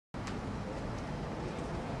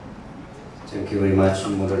Thank you very much,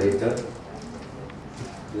 moderator.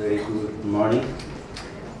 Very good morning,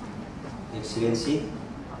 Excellency,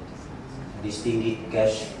 distinguished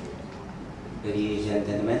guests, ladies and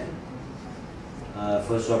gentlemen.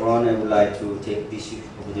 First of all, I would like to take this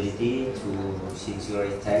opportunity to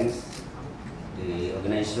sincerely thank the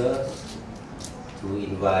organizer to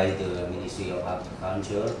invite the Ministry of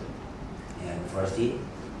Agriculture and Forestry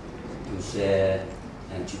to share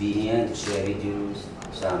and to be here to share with you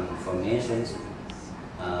some information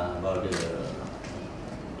about the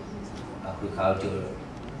agriculture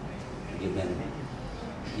development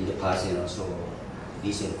in the past and also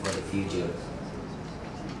vision for the future.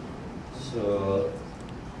 So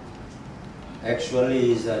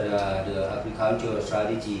actually is that the agricultural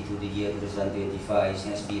strategy to the year 2025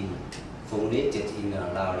 has been formulated in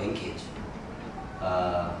Lao language.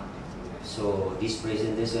 So this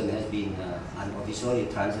presentation has been unofficially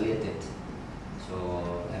translated. So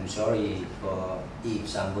I'm sorry for if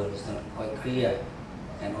some words is not quite clear,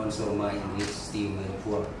 and also my English still very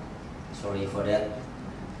poor. Sorry for that.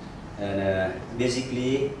 And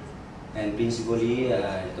basically and principally,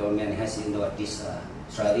 the government has endorsed this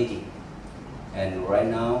strategy. And right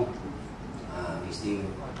now, we still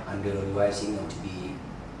under revising and to be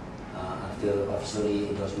after officially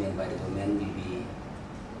endorsement by the government will be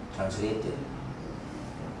translated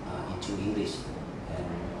into English and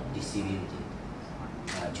distributed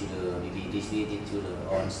to the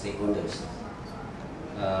all stakeholders.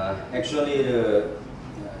 Actually, the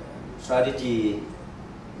strategy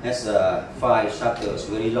has 5 chapters,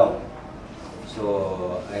 very long.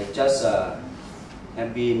 So I just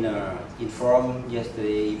have been informed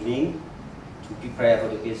yesterday evening to prepare for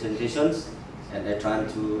the presentations, and I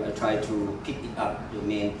try to pick it up the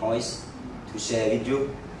main points to share with you.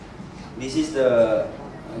 This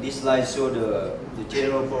slide shows the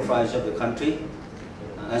general profiles of the country.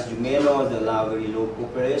 As you may know, the Lao very low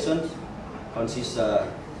population consists of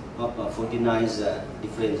 49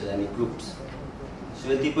 different ethnic groups.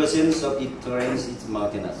 70% of its terrain is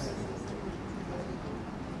mountainous.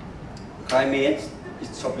 Climate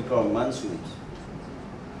is tropical monsoons.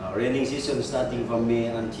 Raining season starting from May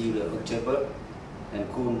until October, and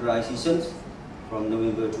cool dry seasons from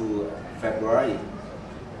November to February.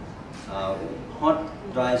 Hot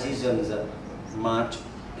dry seasons March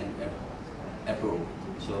and April.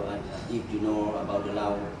 So if you know about the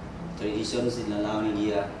Lao traditions in the Lao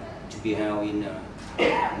India to be held in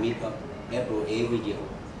mid of April every year.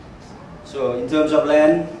 So in terms of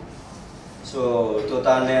land, so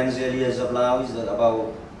total land areas of Lao is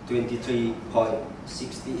about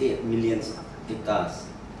 23.68 million hectares.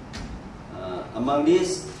 Among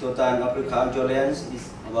these, total agricultural lands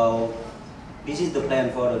is about, this is the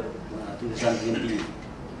plan for the 2020,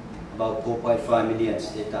 about 4.5 million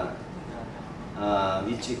hectares,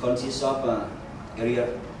 which consists of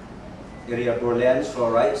arable lands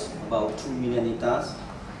for rice, about 2 million hectares.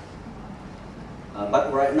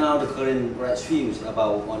 But right now, the current rice field is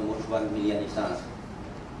about almost 1 million hectares.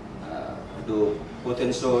 The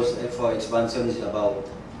potential for expansion is about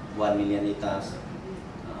 1 million hectares,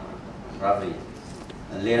 roughly.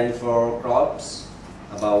 Land for crops,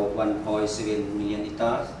 about 1.7 million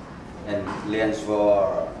hectares, and lands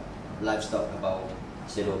for livestock, about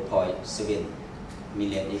 0.7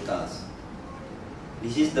 million hectares.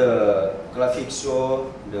 This is the graphic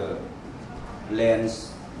show the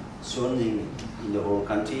lands shown in the whole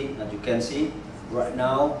country. As you can see, right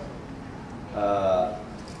now,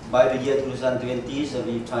 by the year 2020, so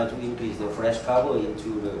we try to increase the fresh cover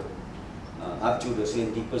into the up to the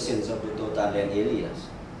 20% of the total land areas,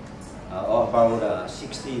 or about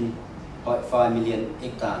 16.5 million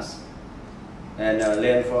hectares. And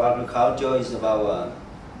land for agriculture is about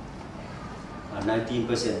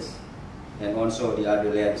 19%, and also the other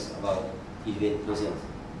lands about 11%.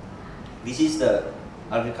 This is the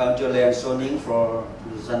agricultural land zoning for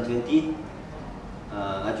 2020.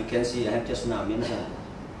 As you can see, I have just now mentioned.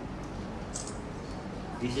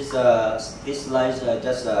 This slide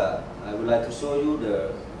just I would like to show you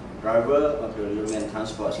the driver of the European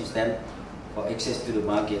transport system for access to the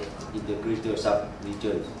market in the greater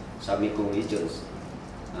sub-regions, sub-Mekong regions.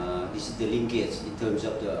 This is the linkage in terms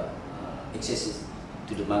of the access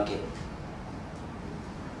to the market.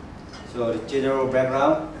 So the general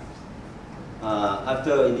background,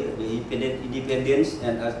 after the independence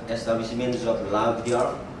and establishment of Lao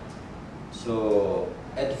PDR, so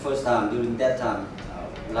at the first time, during that time,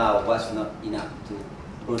 Lao was not enough to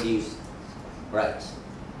produce rice.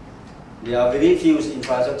 There are very few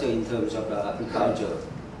infrastructure in terms of the agriculture.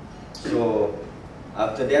 So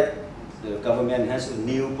after that, the government has a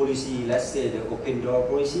new policy, let's say the open door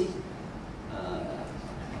policy,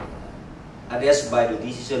 addressed by the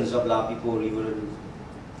decisions of Lao People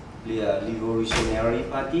Revolutionary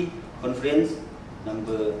Party Conference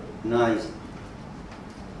number 9,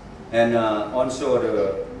 and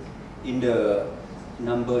also in the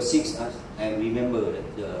number 6, I remember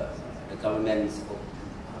that the government's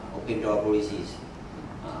open door policies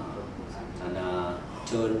and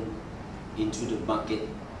turn into the market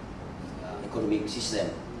economic system.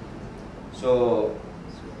 So,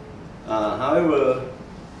 however,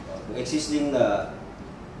 existing the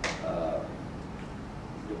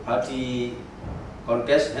party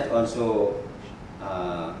Congress had also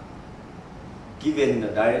given the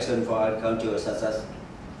direction for agriculture, such as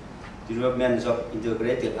development of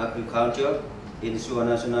integrated agriculture, ensure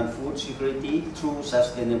national food security through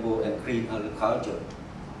sustainable and clean agriculture,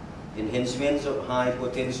 enhancement of high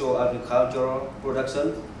potential agricultural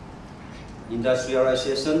production,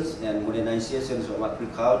 industrialization and modernization of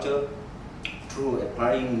agriculture through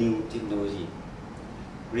applying new technology,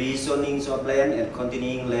 rezoning of land and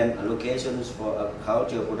continuing land allocations for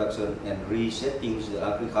agriculture production and reshaping the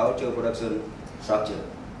agriculture production structure,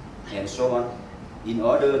 and so on, in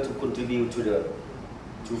order to contribute to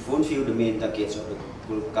fulfill the main targets of the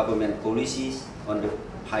government policies on the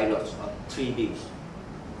pilots of 3 bills.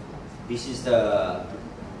 This is the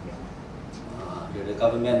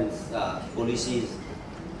government's policies,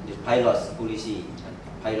 the pilot policy,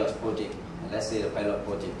 pilot project. Let's say the pilot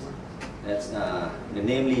project. That's the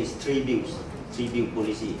namely is 3 bills, 3 bill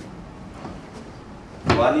policy.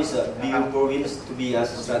 One is a bill province to be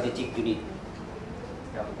as a strategic unit.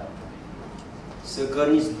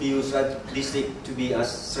 Second is bill district to be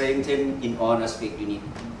as strengthened in all aspect unit.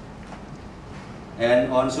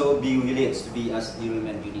 And also bill village to be as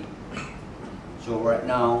development unit. So right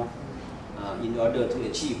now, in order to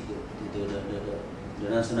achieve the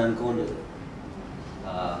national goal,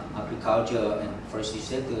 agriculture and forestry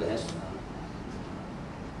sector has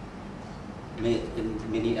made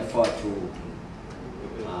many efforts to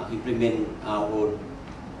implement our own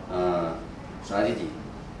strategy.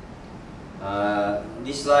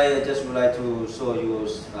 This slide I just would like to show you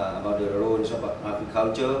about the roles of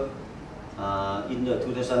agriculture. In the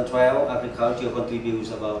 2012, agriculture contributes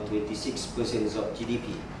about 26% of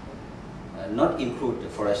GDP. Not include the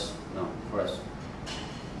forest, no, forest.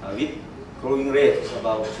 With growing rate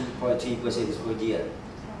about 2.3% per year.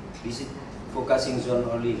 This is focusing on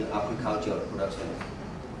only the agricultural production.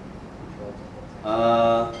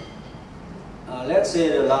 Let's say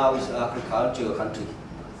the Laos is an agricultural country.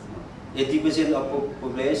 80% of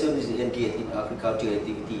population is engaged in agricultural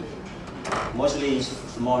activity. Mostly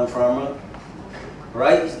small farmer.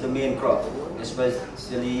 Rice is the main crop,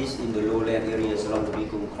 especially in the lowland areas along the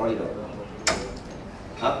Mekong corridor.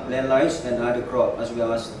 Upland rice and other crops, as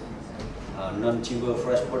well as non-timber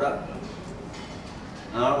fresh products,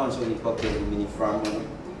 are also important in many farmers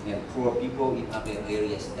and poor people in upland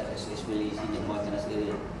areas, especially in the mountainous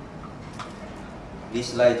area. This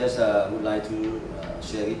slide just would like to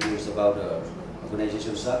share with you about the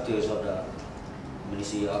organization structures of the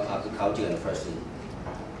Ministry of Agriculture and Forestry.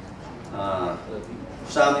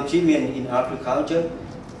 Some achievement in agriculture,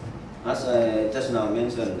 as I just now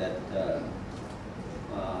mentioned, that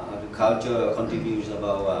agriculture contributes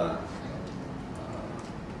about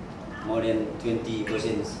more than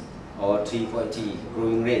 20% or 3.3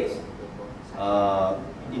 growing rate.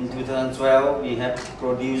 In 2012, we had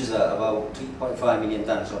produced about 3.5 million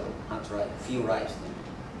tons of field rice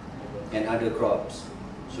and other crops.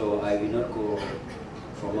 So I will not go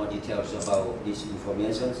for more details about these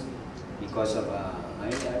information because of I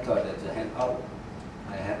thought that the handout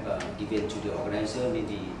I have given to the organizer,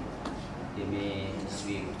 maybe they may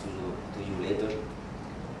speak to you later.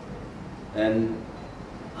 And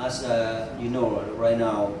as you know, right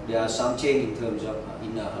now there are some change in terms of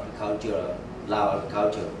in agriculture, Lao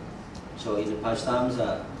agriculture. So in the past times,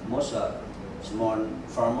 most small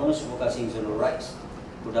farmers focusing on the rice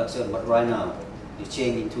production, but right now they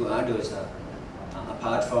change into others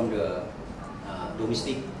apart from the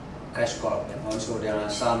domestic cash crop, and also there are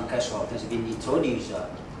some cash crop that has been introduced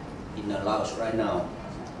in Laos right now.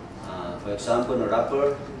 For example,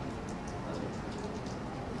 rubber,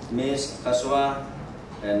 maize, kaswa,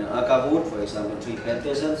 and acawood, for example, tree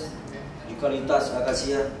plantations, eucalyptus,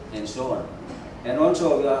 acacia, and so on. And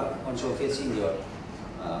also we are also facing the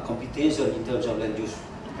competition in terms of land use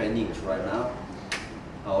planning right now,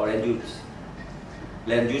 or land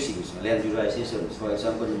utilization. For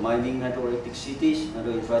example, mining, hydroelectric cities,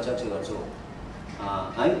 other infrastructure also.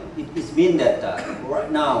 It means that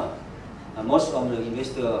right now most of the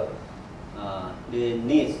investors they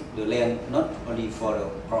need the land not only for the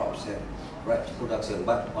crops and rice production,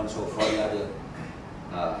 but also for the other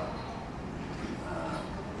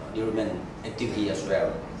development activity as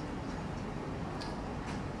well.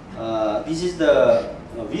 This is the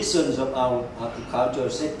visions of our agriculture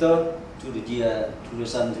sector to the year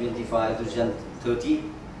 2025-2030.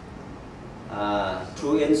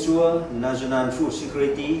 To ensure national food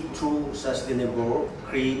security through sustainable,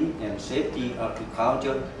 clean and safety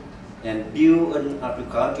agriculture and build an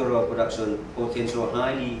agricultural production potential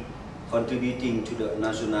highly contributing to the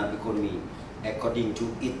national economy according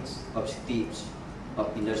to its objectives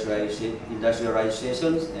of industrialization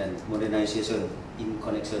and modernization in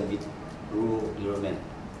connection with rural development.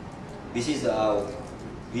 This is our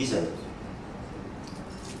vision.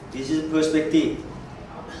 This is perspective.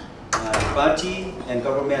 The party and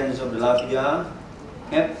governments of the PDR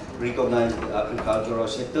have recognized the agricultural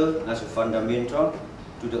sector as a fundamental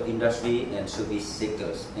to the industry and service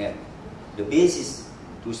sectors and the basis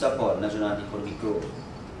to support national economic growth.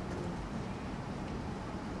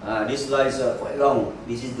 This slide is quite long.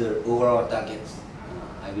 This is the overall target.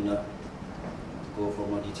 I will not go for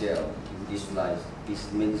more detail in this slide.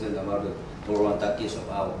 This mentions about the overall targets of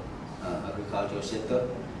our agricultural sector.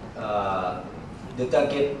 The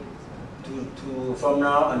target from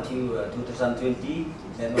now until 2020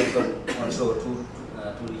 and also to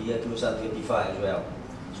the year 2025 as well.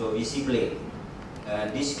 So visibly,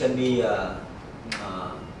 this can be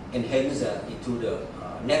enhanced into the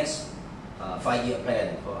next 5-year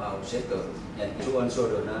plan for our sector and to also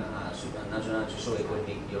the national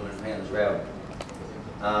socio-economic development plan as well.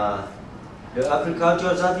 The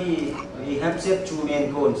agricultural strategy, we have set 2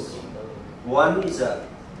 main goals. One is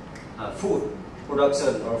food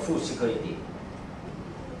production or food security.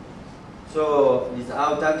 So this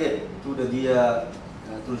our target to the year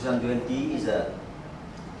 2020 is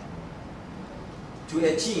to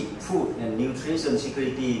achieve food and nutrition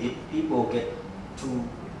security with people get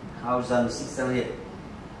 2,600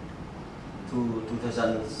 to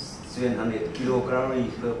 2,700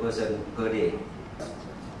 kilocalories per person per day.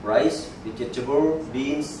 Rice, vegetable,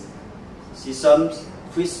 beans, sesame,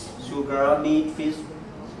 fish, sugar, meat, fish,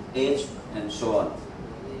 eggs, and so on.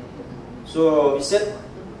 So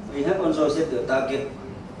we have also set the target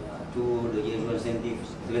to the year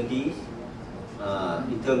 2020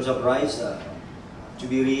 in terms of rice to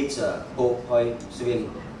be reached 4.7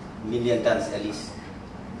 million tons at least,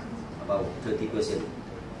 about 30%.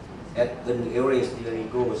 At an average yearly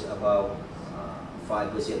growth about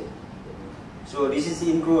 5%. So this is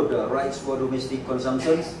include rice for domestic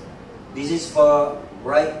consumption. This is for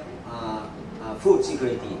food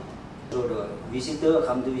security. So the visitor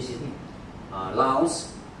come to visit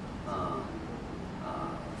Laos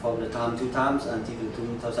from the time to times until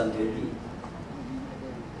 2020.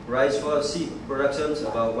 Rice for seed productions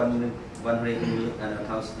about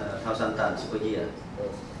 100,000 tons per year,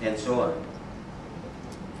 and so on.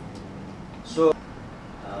 So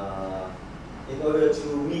in order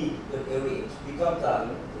to meet the average, because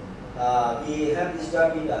we have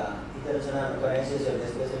discussed with international organizations,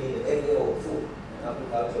 especially the FAO, Food and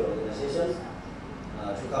Agriculture Organizations,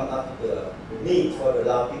 to come up with the need for the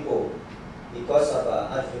Lao people, because of,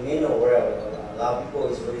 as you may know well, Lao people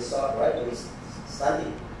is very short, right? We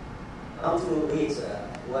study how to reach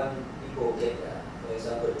one people get, for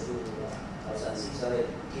example, 2,600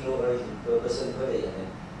 kilocalories per person per day, and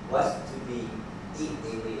what to be eat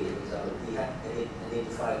every day. For example, we have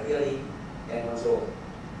identified really, and also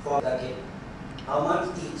for target how much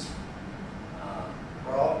each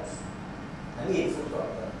crops, food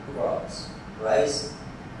crops, rice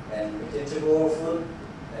and vegetable food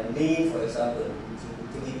and meat, for example,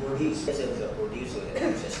 to be produced as a producer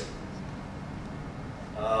and processor.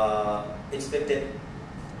 Expected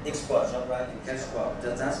exports of rice and cash crop.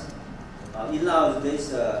 That's in Laos, there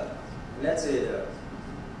is let's say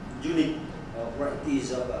unique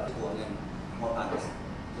varieties of corn and more others.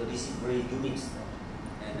 So this is very unique,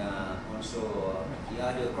 and also the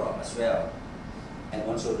other crop as well, and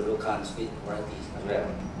also the local speed varieties as well.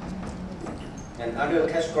 And other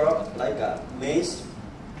cash crops like maize,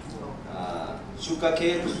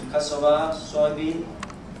 sugarcane, cassava, soybean,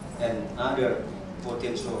 and other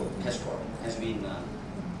potential cash crop has been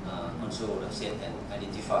also set and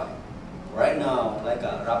identified. Right now, like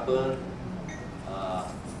rubber,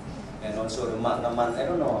 and also the magnaman. I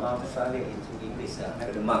don't know how to translate into English.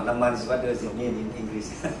 The magnaman is what does it mean in English?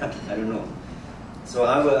 I don't know. So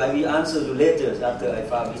however, I will answer you later after I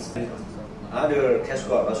found this other cash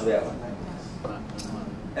crop as well.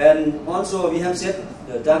 And also we have set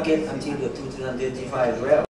the target until the 2025 as well.